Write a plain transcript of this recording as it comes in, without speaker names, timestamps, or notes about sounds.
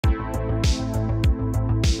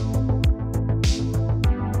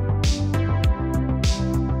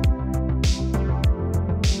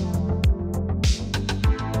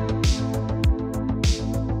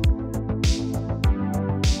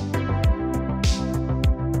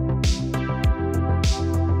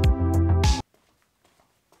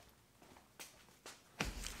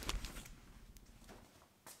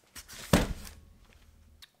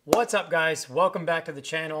What's up, guys? Welcome back to the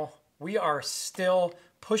channel. We are still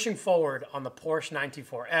pushing forward on the Porsche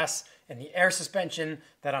 924S and the air suspension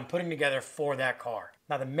that I'm putting together for that car.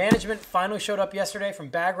 Now, the management finally showed up yesterday from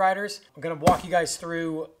Bag Riders. I'm going to walk you guys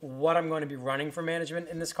through what I'm going to be running for management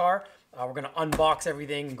in this car. We're going to unbox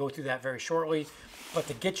everything and go through that very shortly. But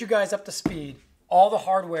to get you guys up to speed, all the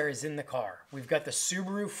hardware is in the car. We've got the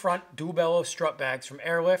Subaru front dual bellow strut bags from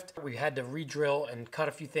Airlift. We had to re-drill and cut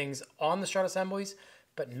a few things on the strut assemblies,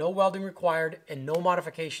 but no welding required and no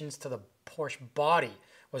modifications to the Porsche body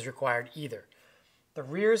was required either. The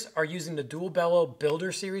rears are using the dual bellow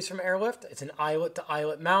builder series from Airlift. It's an eyelet to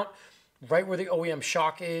eyelet mount, right where the OEM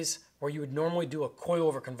shock is, where you would normally do a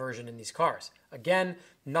coilover conversion in these cars. Again,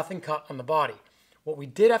 nothing cut on the body. What we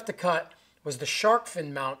did have to cut was the shark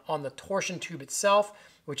fin mount on the torsion tube itself,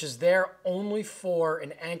 which is there only for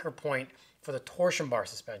an anchor point for the torsion bar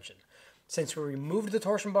suspension. Since we removed the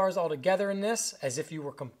torsion bars altogether in this, as if you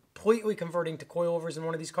were completely converting to coilovers in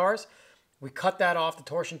one of these cars, we cut that off the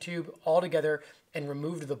torsion tube altogether and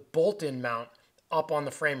removed the bolt-in mount up on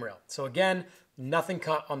the frame rail. So again, nothing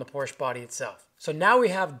cut on the Porsche body itself. So now we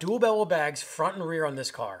have dual bellow bags front and rear on this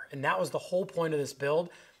car, and that was the whole point of this build.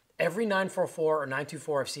 Every 944 or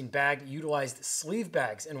 924 I've seen bag utilized sleeve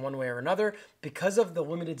bags in one way or another because of the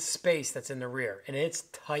limited space that's in the rear, and it's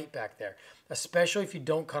tight back there, especially if you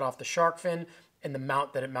don't cut off the shark fin and the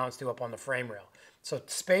mount that it mounts to up on the frame rail. So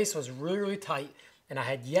space was really, really tight, and I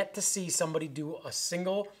had yet to see somebody do a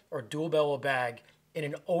single or dual bellow bag in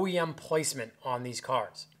an OEM placement on these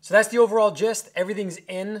cars. So that's the overall gist. Everything's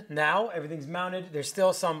in now, everything's mounted. There's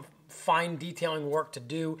still some fine detailing work to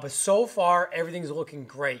do, but so far everything's looking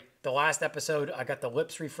great. The last episode, I got the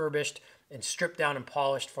lips refurbished and stripped down and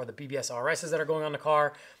polished for the BBS RSs that are going on the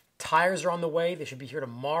car. Tires are on the way. They should be here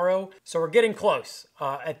tomorrow. So we're getting close.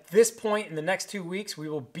 At this point in the next 2 weeks, we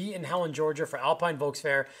will be in Helen, Georgia for Alpine Volks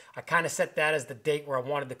Fair. I kind of set that as the date where I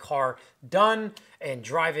wanted the car done and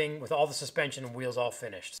driving with all the suspension and wheels all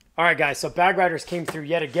finished. All right, guys, so Bag Riders came through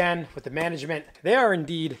yet again with the management. They are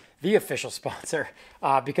indeed the official sponsor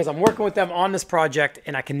because I'm working with them on this project,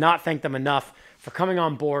 and I cannot thank them enough for coming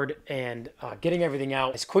on board and getting everything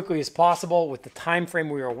out as quickly as possible with the time frame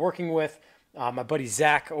we were working with. My buddy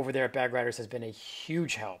Zach over there at Bag Riders has been a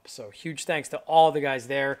huge help. So huge thanks to all the guys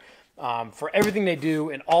there for everything they do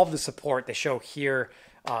and all of the support they show here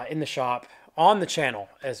in the shop, on the channel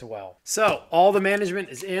as well. So all the management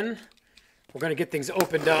is in. We're going to get things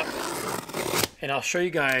opened up, and I'll show you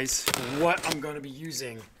guys what I'm going to be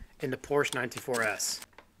using in the Porsche 924S.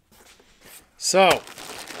 So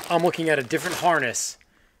I'm looking at a different harness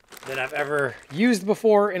than I've ever used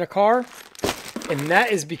before in a car, and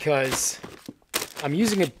that is because I'm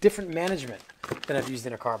using a different management than I've used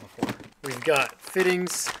in a car before. We've got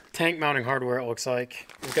fittings, tank mounting hardware it looks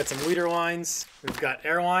like. We've got some leader lines. We've got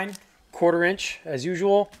airline, 1/4 inch as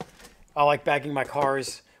usual. I like bagging my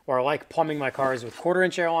cars, or I like plumbing my cars with 1/4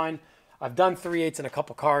 inch airline. I've done 3/8 in a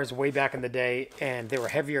couple cars way back in the day, and they were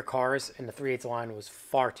heavier cars, and the 3/8 line was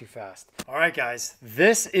far too fast. All right, guys,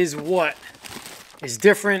 this is what is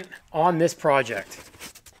different on this project.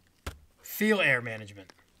 Feel air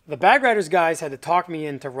management. The Bag Riders guys had to talk me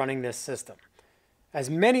into running this system. As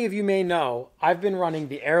many of you may know, I've been running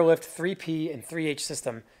the Airlift 3P and 3H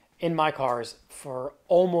system in my cars for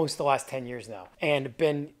almost the last 10 years now, and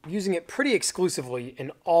been using it pretty exclusively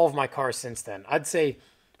in all of my cars since then. I'd say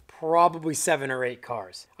probably 7 or 8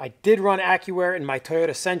 cars. I did run AccuAir in my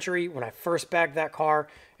Toyota Century when I first bagged that car,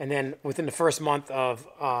 and then within the first month of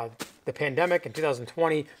the pandemic in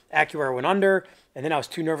 2020, AccuAir went under, and then I was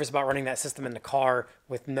too nervous about running that system in the car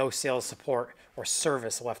with no sales support or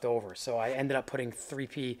service left over. So I ended up putting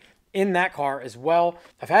 3P in that car as well.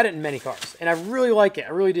 I've had it in many cars, and I really like it, I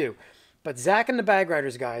really do. But Zach and the Bag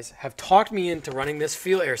Riders guys have talked me into running this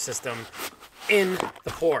Feel Air system in the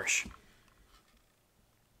Porsche.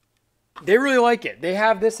 They really like it. They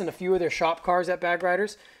have this in a few of their shop cars at Bag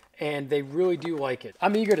Riders, and they really do like it.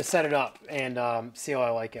 I'm eager to set it up and see how I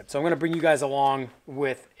like it. So I'm going to bring you guys along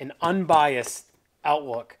with an unbiased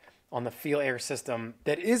outlook on the Feel Air system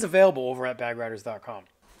that is available over at bagriders.com.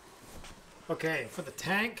 Okay, for the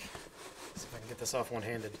tank, let's see if I can get this off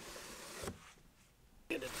one-handed.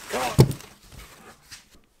 Get it going.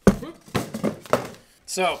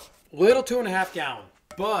 So, little 2.5 gallon,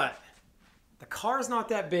 but the car is not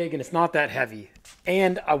that big and it's not that heavy.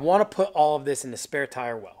 And I want to put all of this in the spare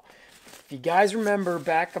tire well. If you guys remember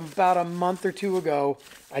back about a month or 2 ago,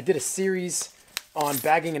 I did a series on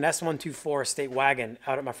bagging an S124 Estate wagon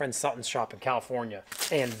out at my friend Sutton's shop in California.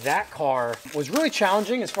 And that car was really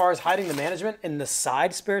challenging as far as hiding the management in the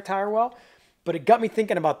side spare tire well. But it got me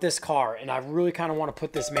thinking about this car, and I really kind of want to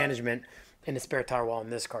put this management in the spare tire well in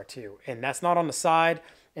this car too. And that's not on the side.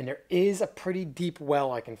 And there is a pretty deep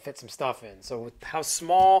well I can fit some stuff in. So with how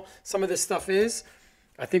small some of this stuff is,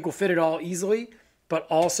 I think we'll fit it all easily. But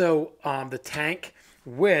also the tank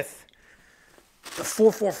with the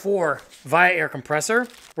 444 Via air compressor,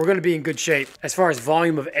 we're going to be in good shape as far as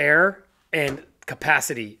volume of air and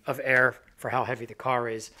capacity of air for how heavy the car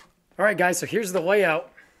is. All right, guys, so here's the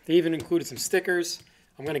layout. They even included some stickers.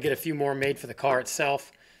 I'm going to get a few more made for the car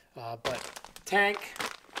itself. But tank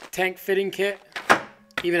fitting kit,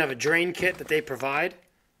 even have a drain kit that they provide,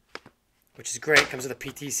 which is great. Comes with a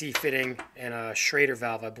PTC fitting and a Schrader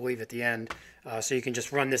valve, I believe, at the end. So you can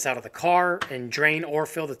just run this out of the car and drain or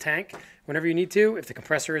fill the tank whenever you need to if the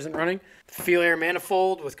compressor isn't running. Fuel air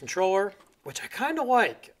manifold with controller, which I kind of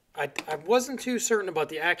like. I wasn't too certain about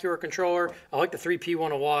the Acura controller. I like the 3P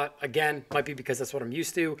 1 watt. Again, might be because that's what I'm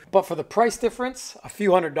used to. But for the price difference, a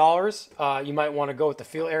few $100s, you might want to go with the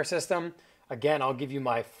fuel air system. Again, I'll give you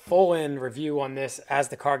my full-in review on this as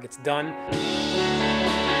the car gets done.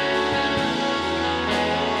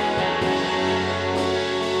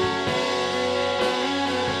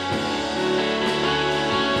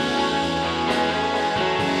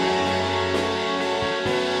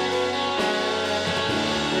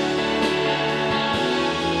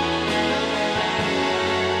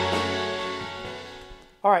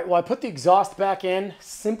 All right, well, I put the exhaust back in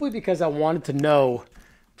simply because I wanted to know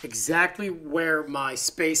exactly where my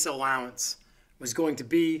space allowance was going to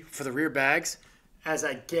be for the rear bags as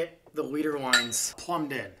I get the leader lines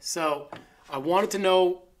plumbed in. So I wanted to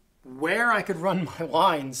know where I could run my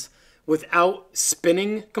lines without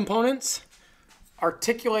spinning components,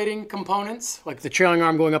 articulating components, like the trailing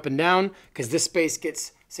arm going up and down, because this space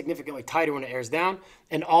gets significantly tighter when it airs down,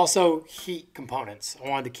 and also heat components. I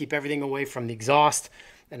wanted to keep everything away from the exhaust,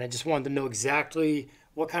 and I just wanted to know exactly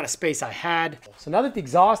what kind of space I had. So now that the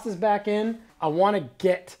exhaust is back in, I want to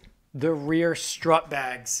get the rear strut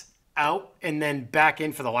bags out and then back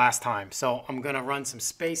in for the last time. So I'm going to run some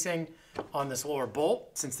spacing on this lower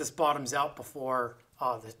bolt since this bottoms out before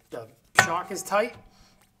the shock is tight.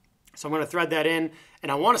 So I'm going to thread that in, and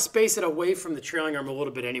I want to space it away from the trailing arm a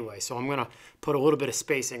little bit anyway. So I'm going to put a little bit of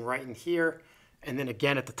spacing right in here and then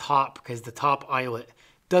again at the top, because the top eyelet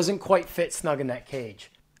doesn't quite fit snug in that cage.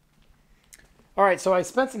 All right, so I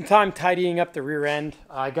spent some time tidying up the rear end.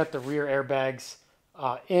 I got the rear airbags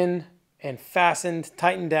in and fastened,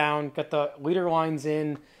 tightened down, got the leader lines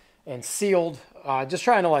in and sealed. Just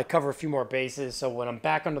trying to like cover a few more bases so when I'm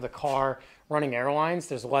back under the car running airlines,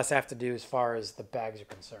 there's less I have to do as far as the bags are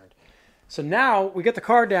concerned. So now we get the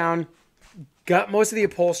car down, got most of the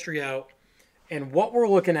upholstery out, and what we're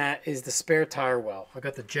looking at is the spare tire well. I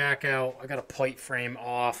got the jack out, I got a plate frame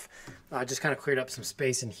off, just kind of cleared up some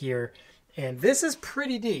space in here. And this is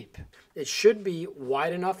pretty deep. It should be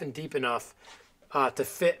wide enough and deep enough to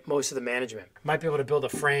fit most of the management. Might be able to build a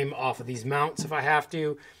frame off of these mounts if I have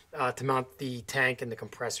to mount the tank and the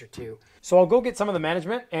compressor too. So I'll go get some of the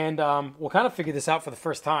management and we'll kind of figure this out for the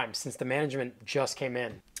first time since the management just came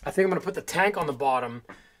in. I think I'm gonna put the tank on the bottom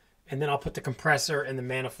and then I'll put the compressor and the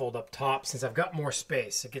manifold up top since I've got more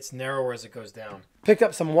space. It gets narrower as it goes down. Picked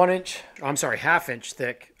up some half inch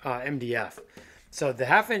thick MDF. So the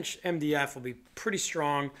half-inch MDF will be pretty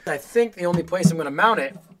strong. I think the only place I'm going to mount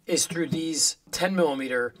it is through these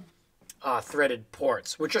 10mm threaded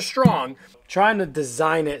ports, which are strong. Trying to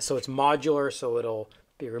design it so it's modular, so it'll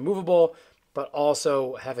be removable, but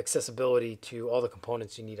also have accessibility to all the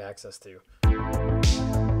components you need access to.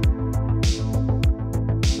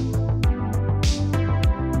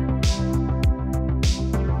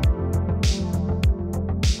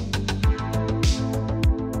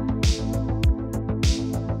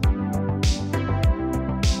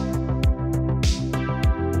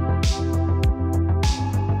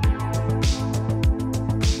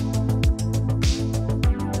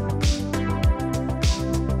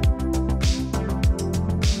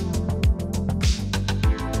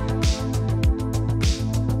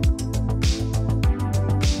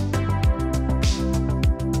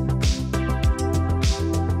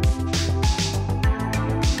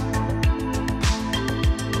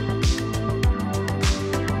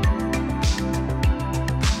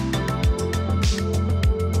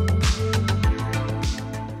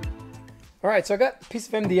 All right, so I got a piece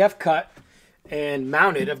of MDF cut and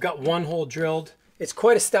mounted. I've got one hole drilled. It's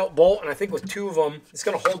quite a stout bolt, and I think with two of them, it's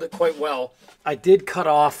gonna hold it quite well. I did cut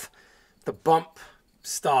off the bump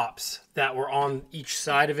stops that were on each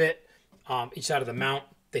side of it, each side of the mount.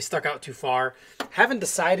 They stuck out too far. Haven't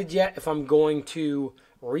decided yet if I'm going to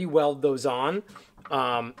re-weld those on.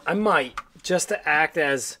 I might, just to act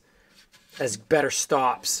as as better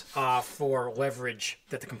stops for leverage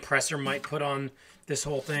that the compressor might put on this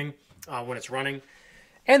whole thing when it's running,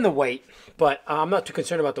 and the weight. But I'm not too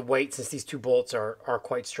concerned about the weight since these two bolts are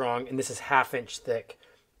quite strong, and this is 1/2 inch thick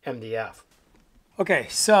MDF. Okay,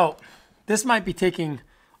 so this might be taking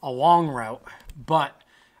a long route, but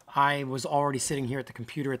I was already sitting here at the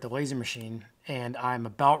computer at the laser machine, and I'm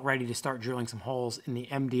about ready to start drilling some holes in the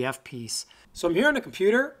MDF piece. So I'm here on the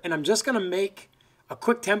computer, and I'm just gonna make a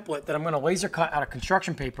quick template that I'm gonna laser cut out of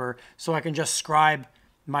construction paper so I can just scribe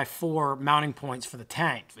my 4 mounting points for the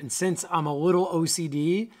tank. And since I'm a little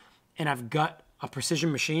OCD and I've got a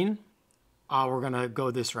precision machine, we're gonna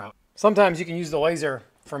go this route. Sometimes you can use the laser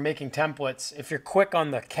for making templates. If you're quick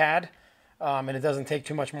on the CAD and it doesn't take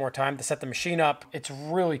too much more time to set the machine up, it's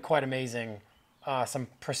really quite amazing. Some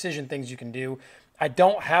precision things you can do. I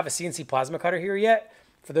don't have a CNC plasma cutter here yet.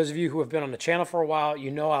 For those of you who have been on the channel for a while,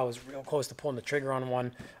 you know I was real close to pulling the trigger on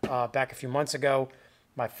one back a few months ago.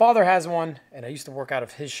 My father has one, and I used to work out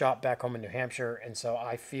of his shop back home in New Hampshire, and so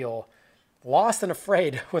I feel lost and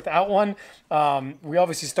afraid without one. We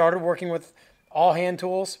obviously started working with all hand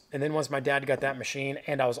tools, and then once my dad got that machine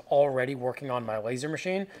and I was already working on my laser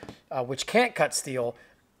machine, which can't cut steel,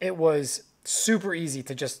 it was super easy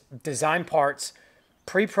to just design parts,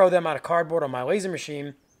 pre-pro them out of cardboard on my laser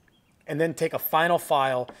machine, and then take a final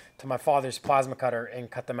file to my father's plasma cutter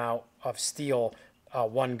and cut them out of steel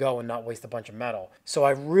one go and not waste a bunch of metal. So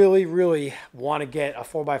I really, really want to get a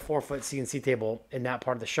 4x4 foot CNC table in that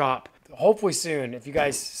part of the shop. Hopefully soon, if you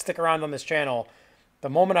guys stick around on this channel, the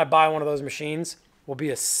moment I buy one of those machines will be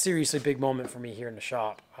a seriously big moment for me here in the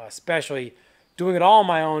shop, especially doing it all on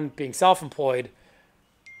my own, being self-employed,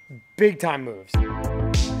 big time moves.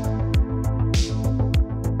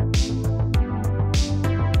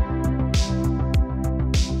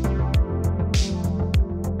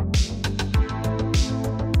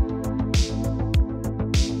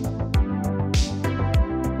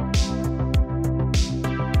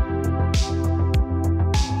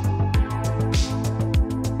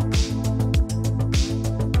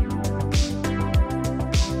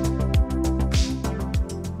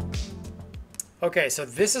 Okay, so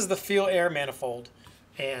this is the Feel Air manifold,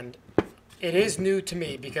 and it is new to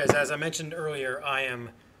me because, as I mentioned earlier, I am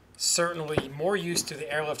certainly more used to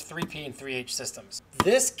the Airlift 3P and 3H systems.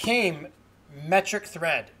 This came metric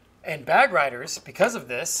thread, and bag riders, because of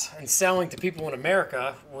this, and selling to people in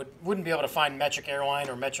America, wouldn't be able to find metric airline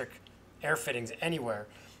or metric air fittings anywhere.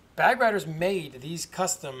 Bag riders made these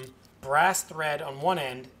custom brass thread on one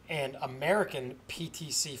end and American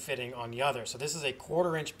PTC fitting on the other. So this is a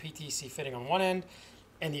 1/4 inch PTC fitting on one end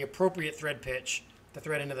and the appropriate thread pitch to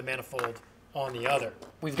thread into the manifold on the other.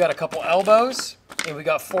 We've got a couple elbows and we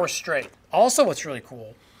got 4 straight. Also, what's really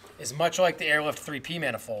cool is, much like the Airlift 3P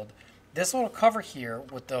manifold, this little cover here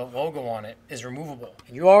with the logo on it is removable.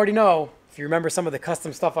 And you already know, if you remember some of the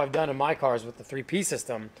custom stuff I've done in my cars with the 3P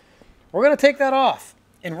system, we're gonna take that off.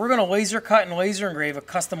 And we're gonna laser cut and laser engrave a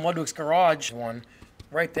custom Ludwig's Garage one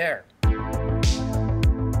right there.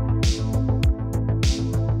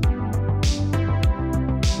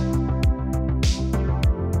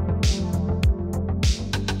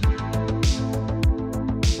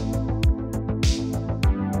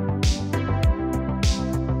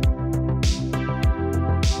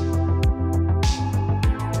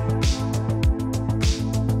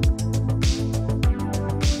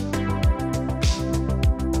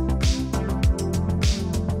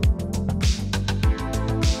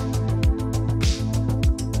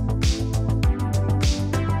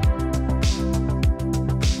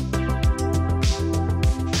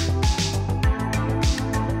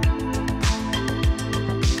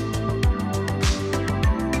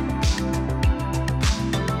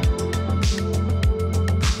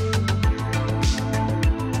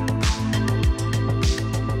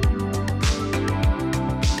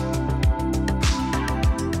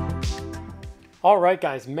 All right,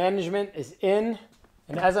 guys, management is in.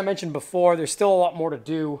 And as I mentioned before, there's still a lot more to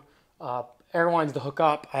do. Airlines to hook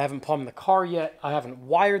up. I haven't plumbed the car yet. I haven't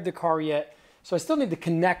wired the car yet. So I still need to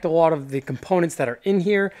connect a lot of the components that are in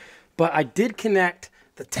here. But I did connect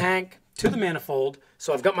the tank to the manifold.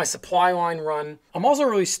 So I've got my supply line run. I'm also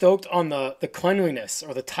really stoked on the cleanliness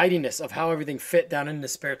or the tidiness of how everything fit down in the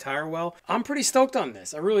spare tire well. I'm pretty stoked on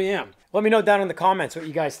this. I really am. Let me know down in the comments what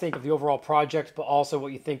you guys think of the overall project, but also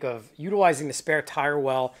what you think of utilizing the spare tire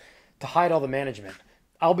well to hide all the management.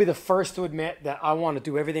 I'll be the first to admit that I want to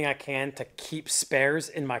do everything I can to keep spares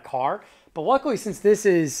in my car. But luckily, since this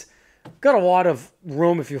is got a lot of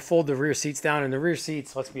room if you fold the rear seats down, and the rear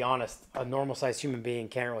seats, let's be honest, a normal sized human being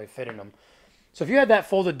can't really fit in them. So if you had that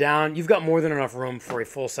folded down, you've got more than enough room for a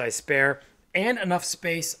full-size spare. and enough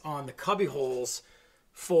space on the cubby holes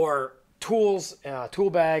for tools,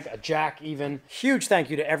 tool bag, a jack even. Huge thank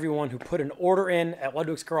you to everyone who put an order in at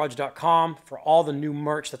ludwigsgarage.com for all the new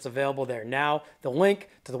merch that's available there now. The link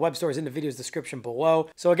to the web store is in the video's description below.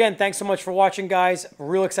 So again, thanks so much for watching, guys.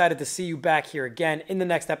 Real excited to see you back here again in the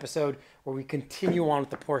next episode where we continue on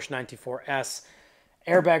with the Porsche 994S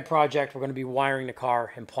airbag project. We're going to be wiring the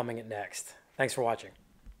car and plumbing it next. Thanks for watching.